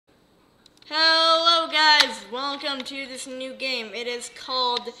welcome to this new game. It is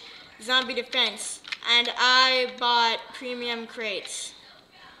called Zombie Defense, and I bought premium crates,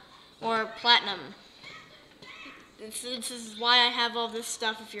 or platinum. This is why I have all this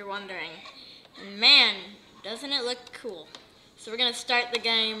stuff, if you're wondering. And man, doesn't it look cool? So we're gonna start the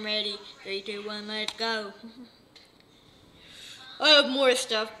game. Ready? 3, 2, 1, let's go. I have more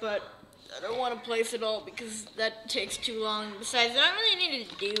stuff, but I don't want to place it all because that takes too long. Besides, I don't really need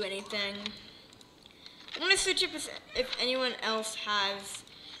to do anything. I'm gonna switch up if anyone else has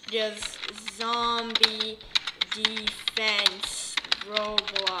just zombie defense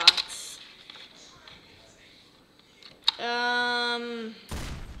roblox.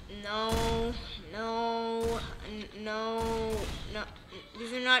 No.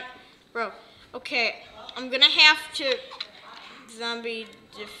 These are not, bro. Okay, I'm gonna have to zombie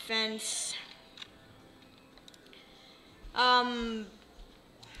defense.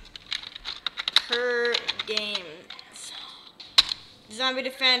 Per games. Zombie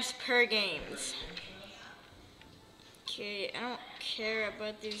defense per games. Okay, I don't care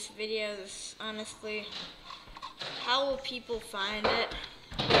about these videos, honestly. How will people find it?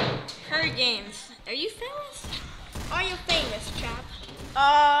 Per games. Are you famous? Are you famous, chap?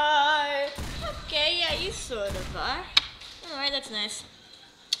 Okay, yeah, you sort of are. Alright, that's nice.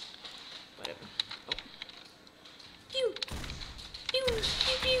 Whatever. Oh. Pew! Pew,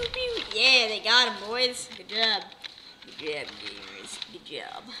 pew, pew, pew. Yeah, they got him, boys. Good job. Good job, gamers. Good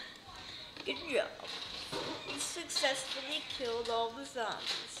job. Good job. We successfully killed all the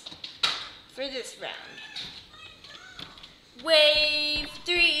zombies for this round. Wave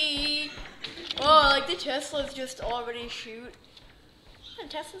 3. Oh, like the Teslas just already shoot. Yeah,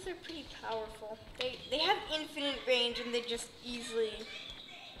 Teslas are pretty powerful. They have infinite range and they just easily.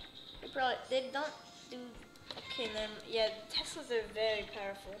 They don't do. Okay, then, yeah, Teslas are very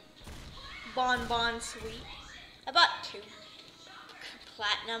powerful. Bon sweet. I bought 2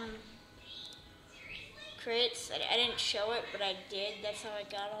 platinum crates. I didn't show it, but I did. That's how I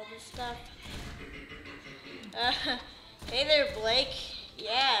got all this stuff. Hey there, Blake.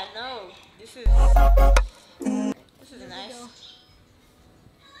 Yeah, no, this is nice.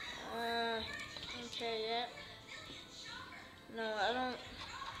 Okay, yeah. No, I don't.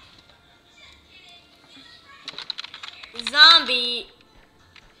 Zombie.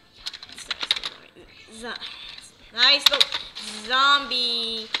 Nice.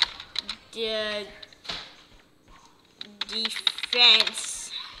 Zombie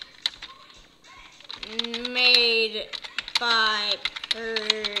defense made by per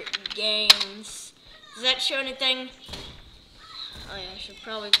games. Does that show anything? Oh yeah, I should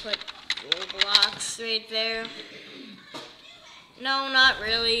probably put roblox right there. No, not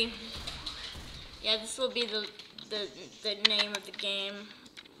really. Yeah, this will be the name of the game,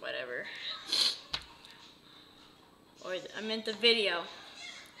 whatever. Or I meant the video.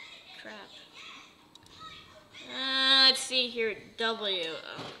 Crap. Let's see here. W.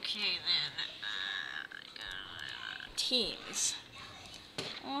 Okay then. Teams.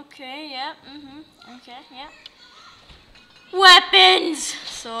 Okay. Yep. Okay. Yep. Weapons.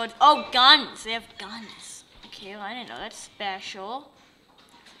 Swords. Oh, guns. They have guns. Okay. Well, I didn't know that's special.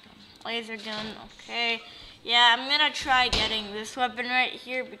 Laser gun. Okay. Yeah, I'm gonna try getting this weapon right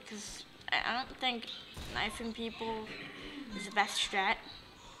here because I don't think knifing people is the best strat.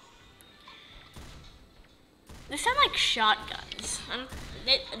 They sound like shotguns.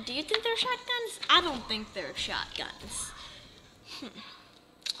 Do you think they're shotguns? I don't think they're shotguns.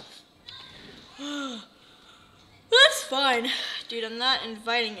 That's fine. Dude, I'm not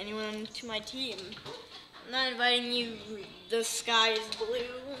inviting anyone to my team. I'm not inviting you, the sky is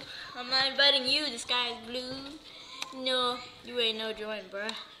blue. I'm not inviting you, the sky is blue. No, you ain't no join,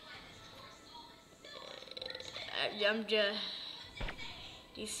 bruh. I'm just.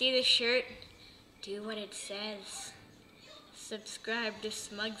 Do you see the shirt? Do what it says. Subscribe to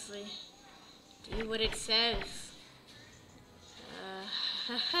Smugsley. Do what it says.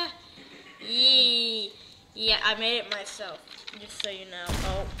 Yeah, I made it myself. Just so you know.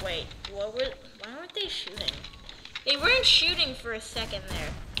 Oh wait, why weren't they shooting? They weren't shooting for a second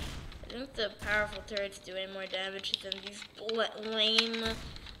there. I think the powerful turrets do any more damage than these lame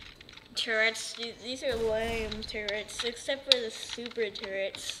turrets. These are lame turrets, except for the super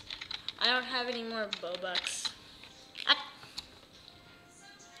turrets. I don't have any more Bobucks.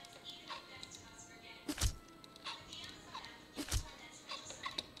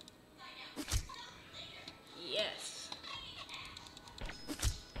 Yes.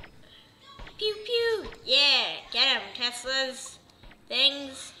 Pew pew. Yeah, get him, Teslas.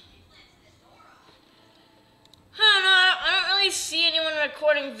 Things. I don't know. I don't really see anyone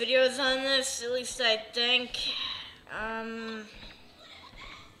recording videos on this, at least I think.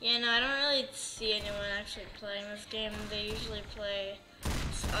 Yeah, no, I don't really see anyone actually playing this game. They usually play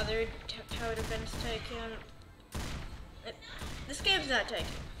this other Tower Defense Tycoon. This game's not Tycoon.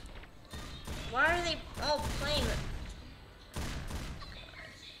 Why are they all playing it?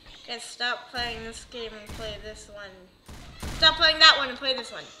 Guys, stop playing this game and play this one. Stop playing that one and play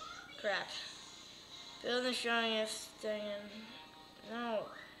this one. Crap. Build the strongest thing in... No.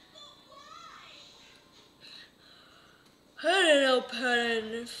 I don't know,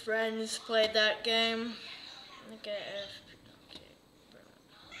 Pen and friends played that game. Okay.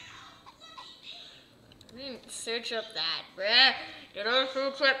 I didn't search up that, bruh. Did I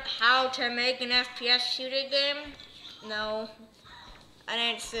search up how to make an FPS shooting game? No. I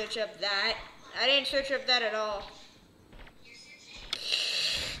didn't search up that. I didn't search up that at all.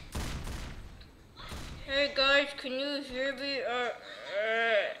 Hey guys, can you hear me?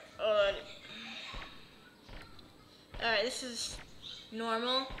 Alright, this is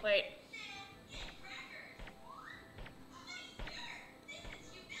normal. Wait.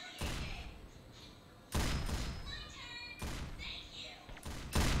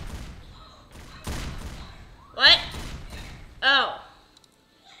 What? Oh.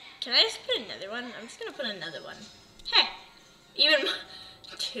 Can I just put another one? I'm just gonna put another one. Hey. Even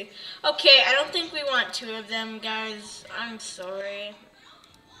two. Okay, I don't think we want two of them, guys. I'm sorry.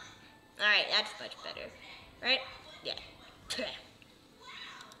 Alright, that's much better. Right? Yeah.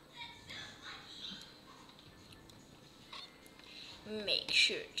 Make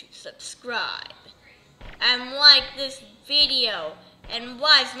sure to subscribe and like this video. And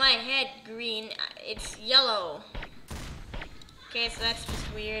why is my head green? It's yellow. Okay, so that's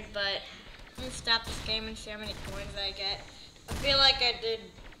just weird, but I'm gonna stop this game and see how many coins I get. I feel like I did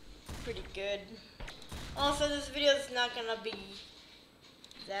pretty good. Also, this video is not gonna be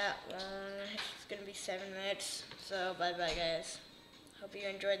that long. It's gonna be 7 minutes. So, bye-bye, guys. Hope you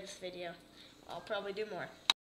enjoyed this video. I'll probably do more.